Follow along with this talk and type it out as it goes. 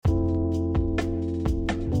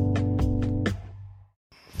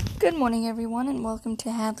Good morning, everyone, and welcome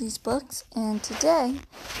to Hadley's Books. And today,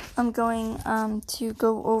 I'm going to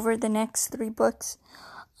go over the next 3 books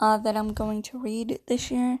that I'm going to read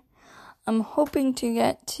this year. I'm hoping to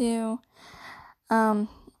get to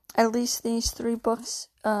at least these 3 books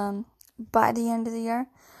by the end of the year.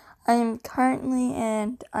 I am currently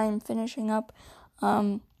and I am finishing up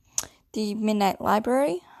the Midnight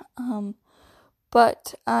Library,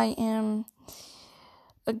 but I am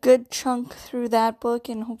a good chunk through that book,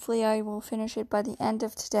 and hopefully I will finish it by the end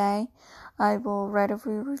of today. I will write a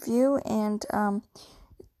review and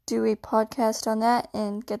do a podcast on that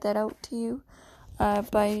and get that out to you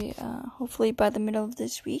by hopefully by the middle of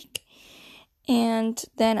this week. And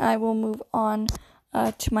then I will move on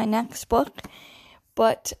to my next book.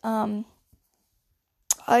 But originally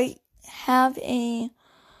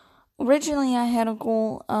I had a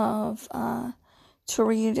goal of to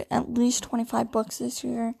read at least 25 books this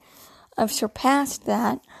year. I've surpassed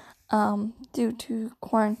that due to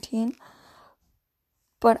quarantine,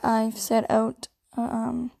 but I've set out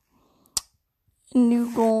a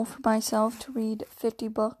new goal for myself to read 50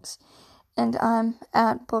 books, and I'm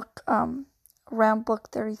at around book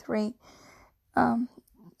 33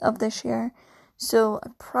 of this year, so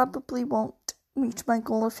I probably won't reach my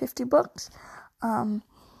goal of 50 books, but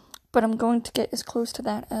I'm going to get as close to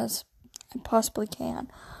that as I possibly can.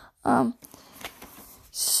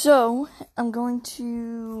 So I'm going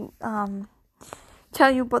to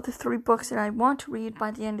tell you about the 3 books that I want to read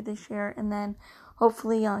by the end of this year, and then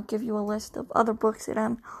hopefully I'll give you a list of other books that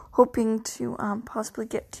I'm hoping to possibly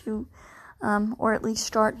get to, or at least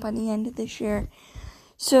start by the end of this year.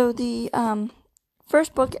 So the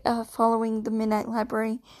first book following the Midnight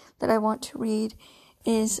Library that I want to read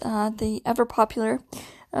is the ever popular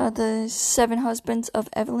The 7 Husbands of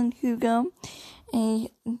Evelyn Hugo, a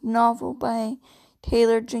novel by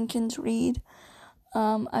Taylor Jenkins Reid.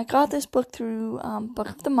 I got this book through Book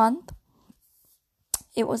of the Month.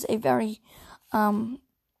 It was a very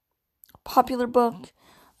popular book.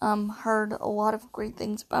 Heard a lot of great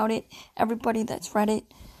things about it. Everybody that's read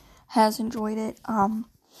it has enjoyed it.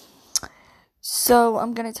 So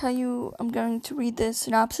I'm going to read the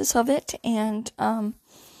synopsis of it and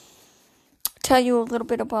tell you a little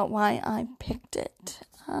bit about why I picked it.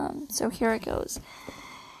 So here it goes.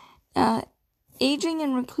 Aging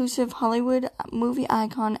and reclusive Hollywood movie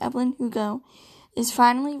icon Evelyn Hugo is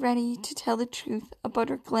finally ready to tell the truth about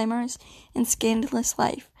her glamorous and scandalous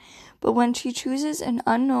life. But when she chooses an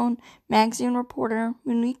unknown magazine reporter,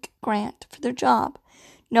 Monique Grant, for the job,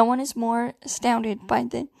 no one is more astounded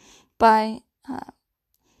than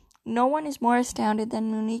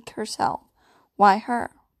Monique herself. Why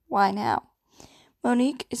her? Why now?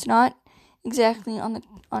 Monique is not exactly on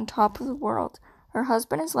top of the world. Her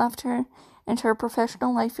husband has left her, and her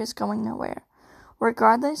professional life is going nowhere.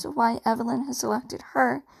 Regardless of why Evelyn has selected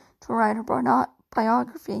her to write her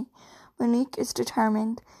biography, Monique is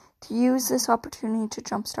determined to use this opportunity to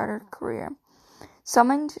jumpstart her career.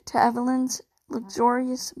 Summoned to Evelyn's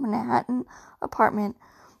luxurious Manhattan apartment,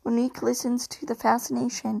 Monique listens to the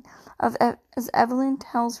fascination as Evelyn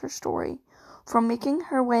tells her story, from making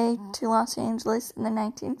her way to Los Angeles in the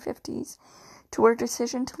 1950s to her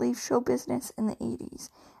decision to leave show business in the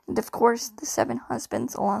 80s, and of course the 7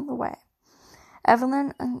 husbands along the way.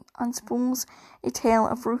 Evelyn unspools a tale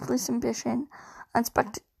of ruthless ambition,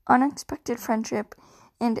 unexpected friendship,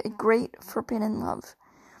 and a great forbidden love.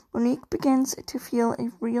 Monique begins to feel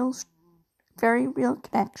a very real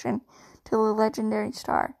connection to the legendary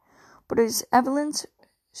star. But as Evelyn's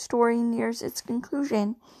story nears its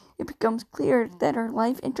conclusion, it becomes clear that her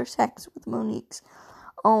life intersects with Monique's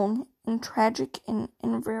own in tragic and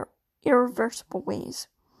irreversible ways.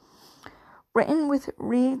 Written with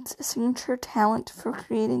Reid's signature talent for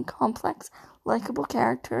creating complex, likable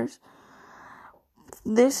characters,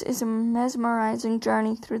 this is a mesmerizing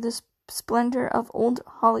journey through the splendor of old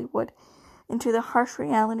Hollywood into the harsh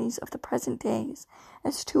realities of the present days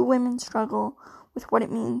as 2 women struggle with what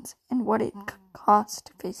it means and what it costs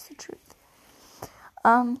to face the truth.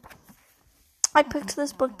 I picked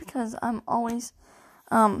this book because I've always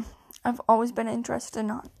been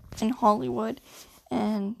interested in Hollywood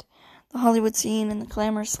and the Hollywood scene and the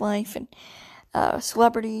glamorous life and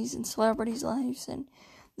celebrities and celebrities' lives and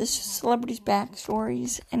the celebrities'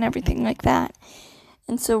 backstories and everything like that.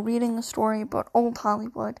 And so reading the story about old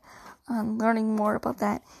Hollywood, learning more about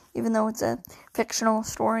that, even though it's a fictional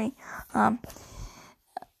story, I've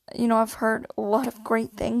heard a lot of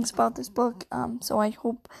great things about this book, so I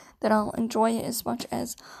hope that I'll enjoy it as much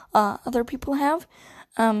as other people have.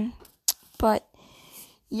 But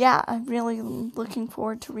yeah, I'm really looking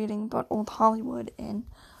forward to reading about old Hollywood in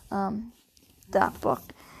that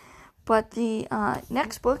book. But the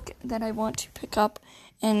next book that I want to pick up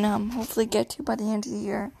and hopefully get to by the end of the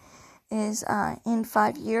year is In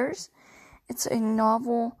 5 Years. It's a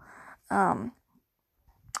novel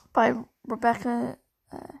by Rebecca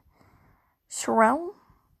Sherrill.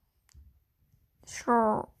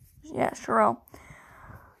 Sherrill.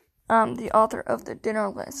 The author of The Dinner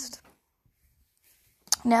List.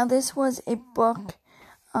 Now, this was a book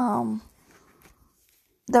that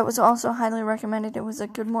was also highly recommended. It was a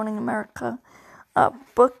Good Morning America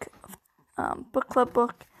book club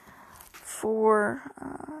book for,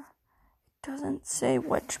 doesn't say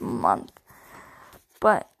which month,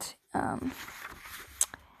 but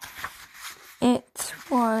it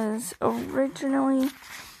was originally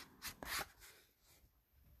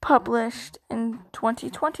published in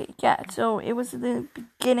 2020. Yeah, so it was the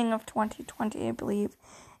beginning of 2020, I believe.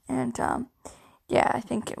 And I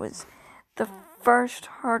think it was the first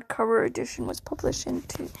hardcover edition was published in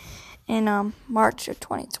March of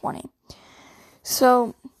 2020.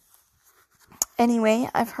 So anyway,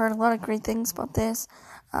 I've heard a lot of great things about this.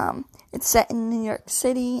 It's set in New York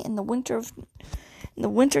City in the wintertime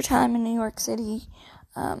in New York City,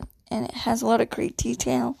 and it has a lot of great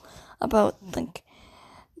detail about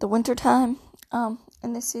the wintertime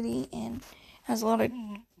in the city, and has a lot of.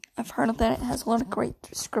 I've heard that it has a lot of great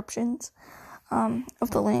descriptions of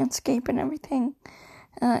the landscape and everything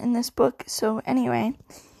in this book. So anyway,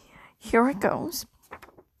 here it goes.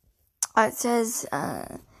 It says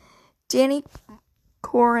Dani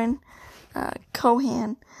Cohen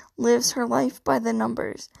lives her life by the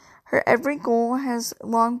numbers. Her every goal has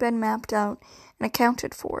long been mapped out and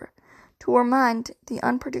accounted for. To her mind, the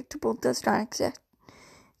unpredictable does not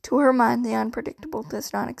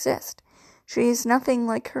exist. She is nothing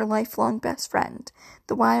like her lifelong best friend,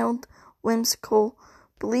 the wild, whimsical,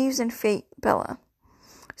 believes in fate Bella.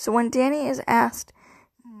 So when Dani is asked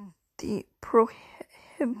the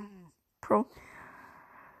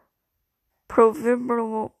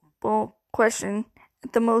proverbial question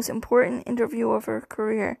at the most important interview of her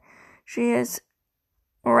career, she has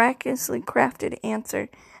miraculously crafted answer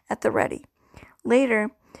at the ready. Later,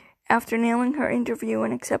 after nailing her interview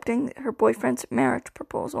and accepting her boyfriend's marriage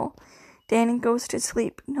proposal, Dani goes to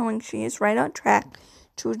sleep knowing she is right on track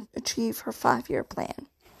to achieve her 5-year plan.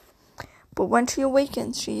 But when she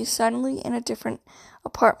awakens, she is suddenly in a different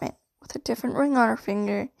apartment with a different ring on her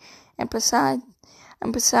finger and beside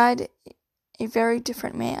a very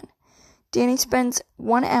different man. Dani spends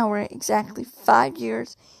 1 hour, exactly 5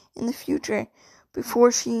 years in the future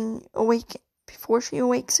before she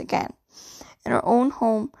awakes again in her own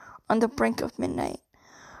home on the brink of midnight.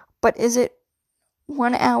 But is it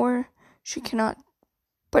 1 hour she cannot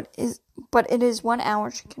it is 1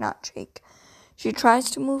 hour she cannot shake. She tries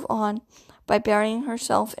to move on by burying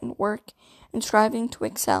herself in work and striving to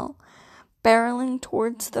excel, barreling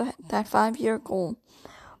towards that 5-year goal.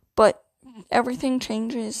 But everything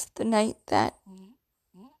changes the night that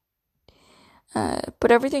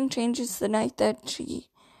she,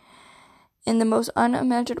 in the most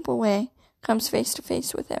unimaginable way, comes face to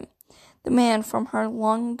face with him, the man from her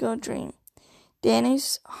long ago dream.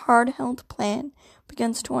 Dani's hard-held plan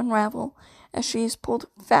begins to unravel as she is pulled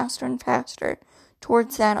faster and faster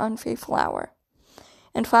towards that unfaithful hour.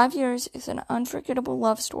 And 5 years is an unforgettable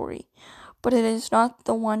love story, but it is not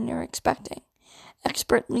the one you're expecting.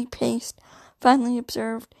 Expertly paced, finely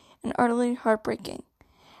observed, and utterly heartbreaking.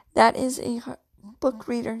 That is a book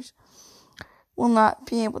readers will not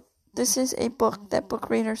be able. This is a book that book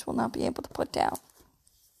readers will not be able to put down.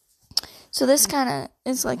 So this kind of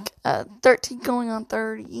is like 13 going on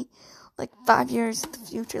 30, like 5 years in the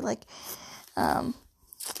future, kind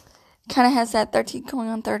of has that 13 going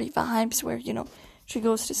on 30 vibes where, she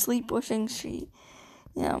goes to sleep wishing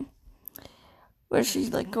where she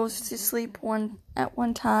goes to sleep at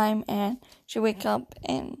one time and she wakes up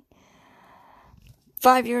and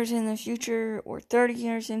 5 years in the future or 30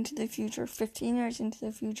 years into the future, 15 years into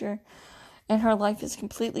the future, and her life is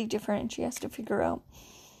completely different and she has to figure out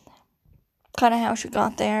kind of how she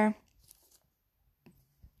got there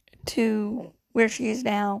to where she is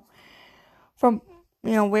now, from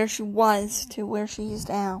where she was to where she is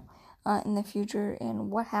now in the future,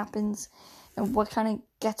 and what happens and what kind of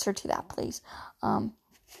gets her to that place.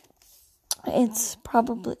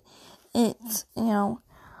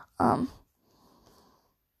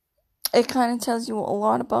 It kind of tells you a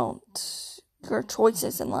lot about your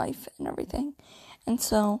choices in life and everything, and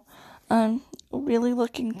so I'm really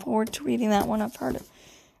looking forward to reading that one. I've heard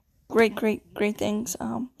great things.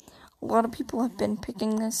 A lot of people have been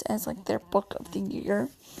picking this as their book of the year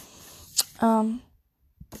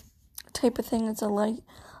type of thing. It's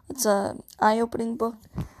a eye-opening book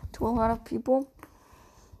to to a lot of people,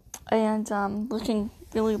 and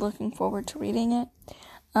really looking forward to reading it.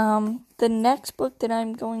 The next book that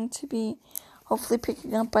I'm going to be hopefully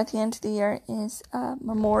picking up by the end of the year is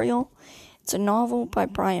Memorial. It's a novel by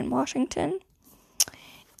Brian Washington,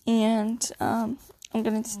 and I'm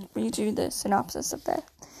going to read you the synopsis of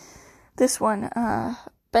this one.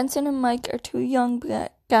 Benson and Mike are two young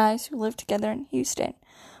guys who live together in Houston.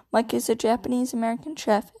 Mike is a Japanese-American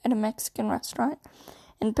chef at a Mexican restaurant,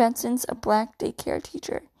 and Benson's a black daycare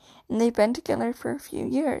teacher, and they've been together for a few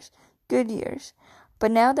years, good years.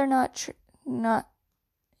 But now they're not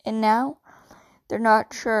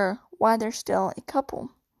sure why they're still a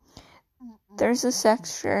couple. There's a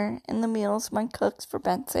texture in the meals Mike cooks for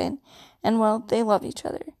Benson, and well, they love each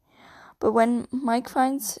other. But when Mike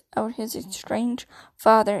finds out his estranged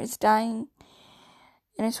father is dying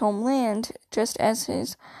in his homeland, just as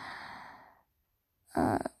his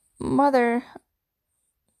mother,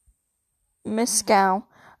 Miss Scow,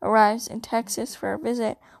 arrives in Texas for a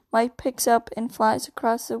visit, Mike picks up and flies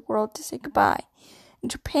across the world to say goodbye. In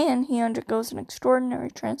Japan, he undergoes an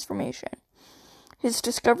extraordinary transformation. He's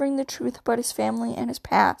discovering the truth about his family and his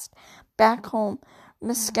past. Back home,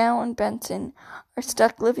 Miss Scow and Benson are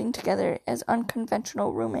stuck living together as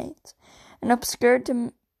unconventional roommates, an obscure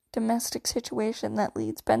domestic situation that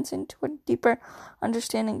leads Benson to a deeper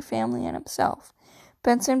understanding of family and himself.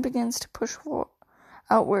 Benson begins to push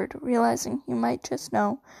outward, realizing he might just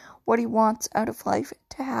know what he wants out of life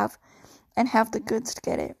to have the goods to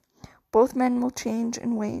get it. Both men will change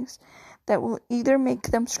in ways that will either make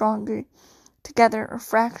them stronger together or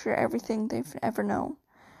fracture everything they've ever known.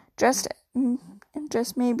 Just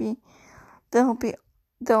maybe they'll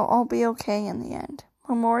all be okay in the end.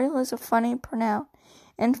 Memorial is a funny,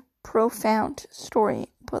 and profound story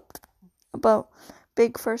about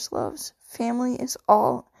big first loves. Family is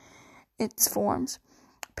all its forms,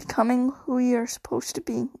 becoming who you're supposed to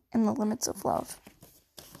be in the limits of love.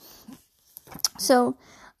 So,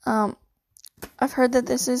 I've heard that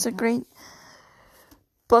this is a great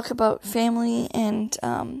book about family and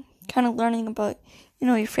kind of learning about,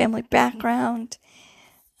 your family background,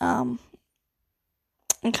 and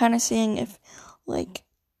kind of seeing if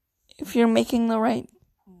you're making the right,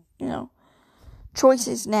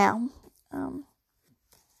 choices now.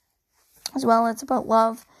 As well, it's about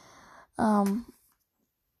love,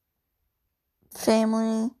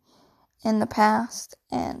 family in the past,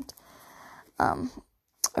 and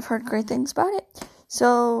I've heard great things about it.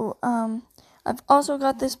 So, I've also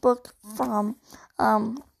got this book from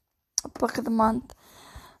Book of the Month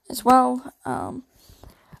as well.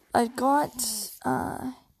 I got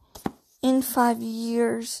In 5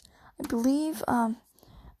 Years, I believe. I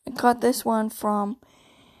got this one from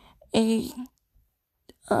a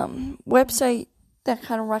website that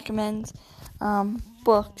kind of recommends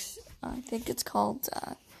books. I think it's called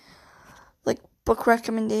book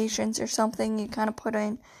recommendations or something. You kind of put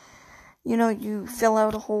in, you fill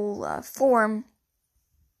out a whole form.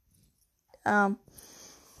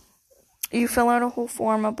 You fill out a whole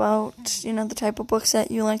form about, the type of books that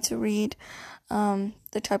you like to read,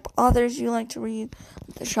 the type of authors you like to read,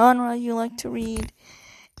 the genre you like to read,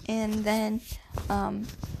 and then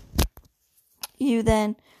you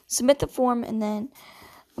then submit the form, and then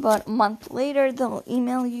about a month later, they'll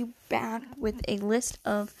email you back with a list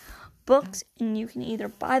of books, and you can either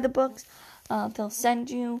buy the books, they'll send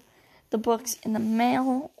you the books in the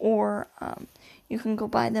mail, or you can go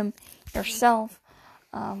buy them yourself,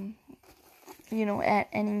 at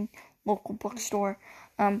any local bookstore.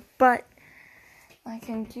 But I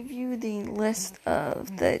can give you the list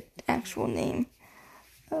of the actual name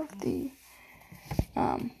of the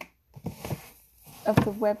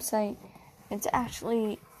website. It's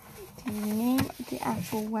actually, the name of the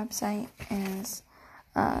actual website is,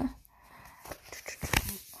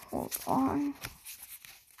 hold on.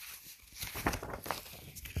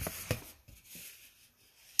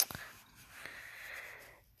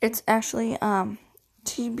 It's actually,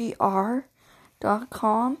 tbr.com.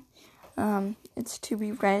 It's to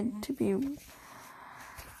be read,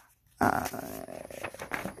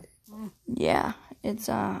 it's,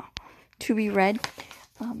 to be read,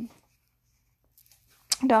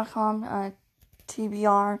 .com,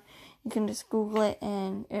 TBR. You can just Google it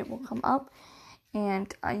and it will come up,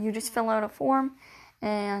 and you just fill out a form,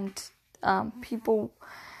 and people,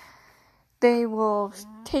 they will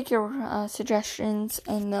take your suggestions,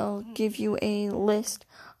 and they'll give you a list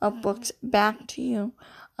of books back to you,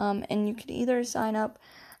 and you can either sign up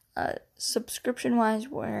subscription-wise,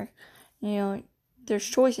 where there's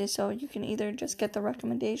choices, so you can either just get the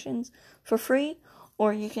recommendations for free,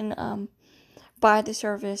 or you can buy the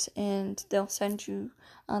service, and they'll send you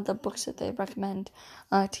the books that they recommend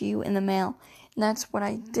to you in the mail. And that's what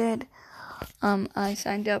I did. I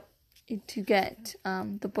signed up to get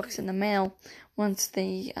the books in the mail once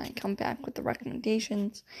they come back with the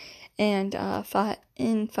recommendations, and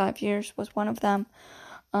in 5 years was one of them,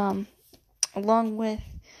 along with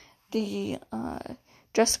the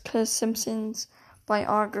Jessica Simpson's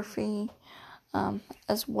biography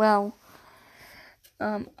as well.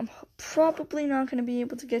 I'm probably not going to be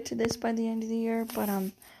able to get to this by the end of the year, but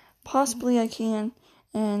possibly I can.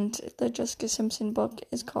 And the Jessica Simpson book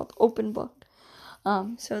is called Open Book.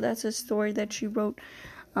 So that's a story that she wrote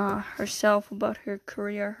herself about her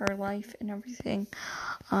career, her life, and everything.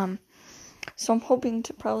 So I'm hoping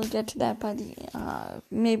to probably get to that by the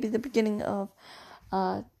maybe the beginning of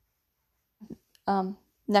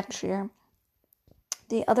next year.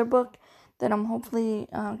 The other book that I'm hopefully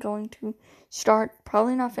going to start,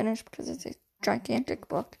 probably not finish because it's a gigantic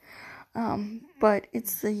book, but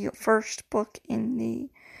it's the first book in the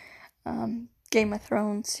Game of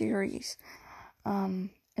Thrones series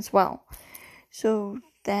as well. So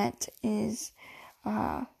that is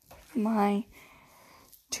my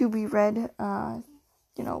to be read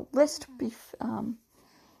list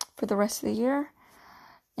for the rest of the year,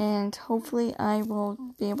 and hopefully I will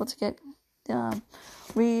be able to get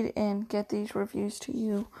read and get these reviews to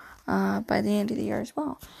you by the end of the year as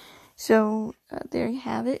well. So there you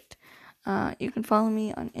have it. You can follow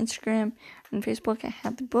me on Instagram and Facebook. I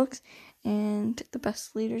have the books, and the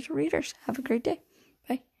best leaders are readers. Have a great day.